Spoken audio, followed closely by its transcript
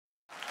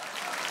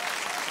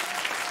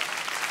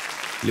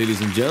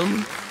Ladies and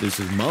gentlemen, this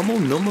is Mambo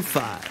number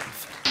 5.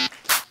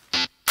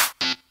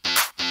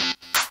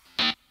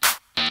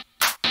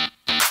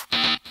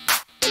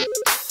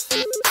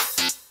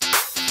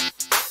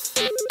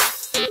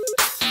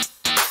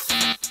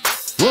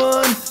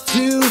 One,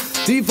 two,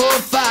 three, four,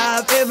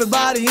 five.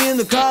 Everybody in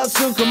the car,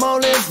 so come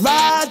on, let's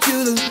ride to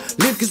the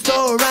liquor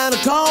store around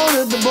the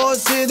corner. The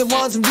boys say they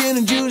want some gin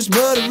and juice,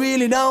 but I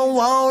really don't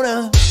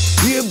wanna.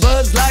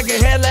 Earbuds like I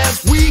had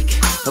last week.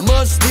 I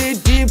must stay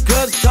deep,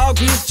 cause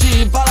talk is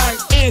cheap. I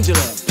like Angela,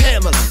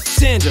 Pamela,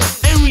 Sandra,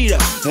 and Rita.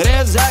 And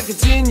as I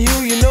continue,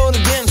 you know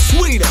they're getting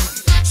sweeter.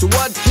 So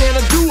what can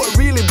I do? I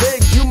really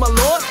beg you, my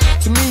lord.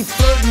 To me,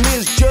 flirting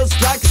is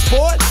just like a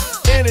sport.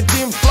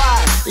 Anything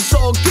fly, it's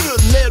all good,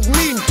 let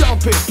me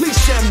dump it. Please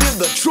sound in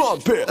the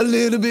trumpet. A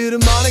little bit of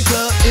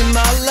Monica in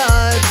my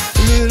life,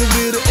 a little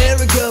bit of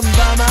Erica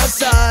by my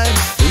side,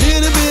 a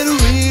little bit of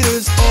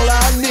Rita's all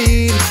I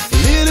need, a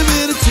little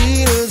bit of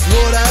Tina's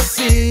what I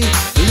see,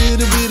 a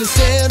little bit of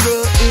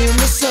Sandra in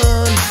the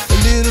sun, a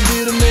little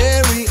bit of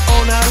Mary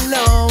all night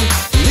long,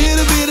 a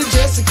little bit of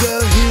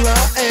Jessica, here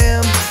I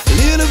am, a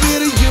little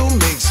bit of you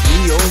makes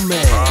me your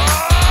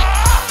man.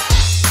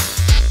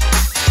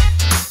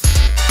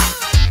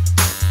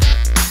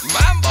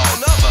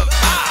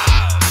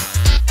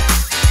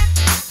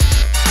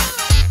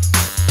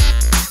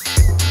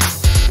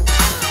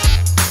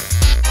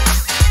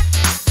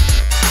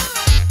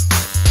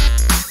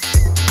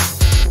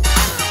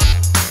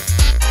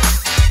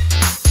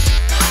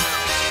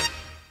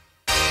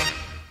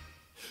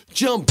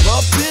 Jump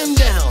up and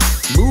down,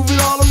 move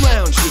it all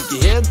around. Shake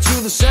your head to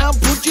the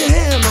sound, put your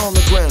hand on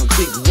the ground.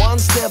 Take one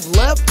step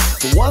left,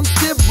 one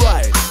step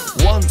right.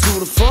 One to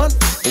the front,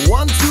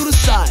 one to the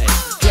side.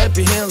 Clap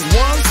your hands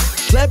once,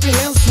 clap your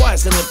hands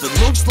twice. And if it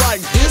looks like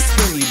this,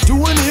 then you're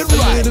doing it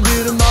right. A little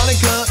bit of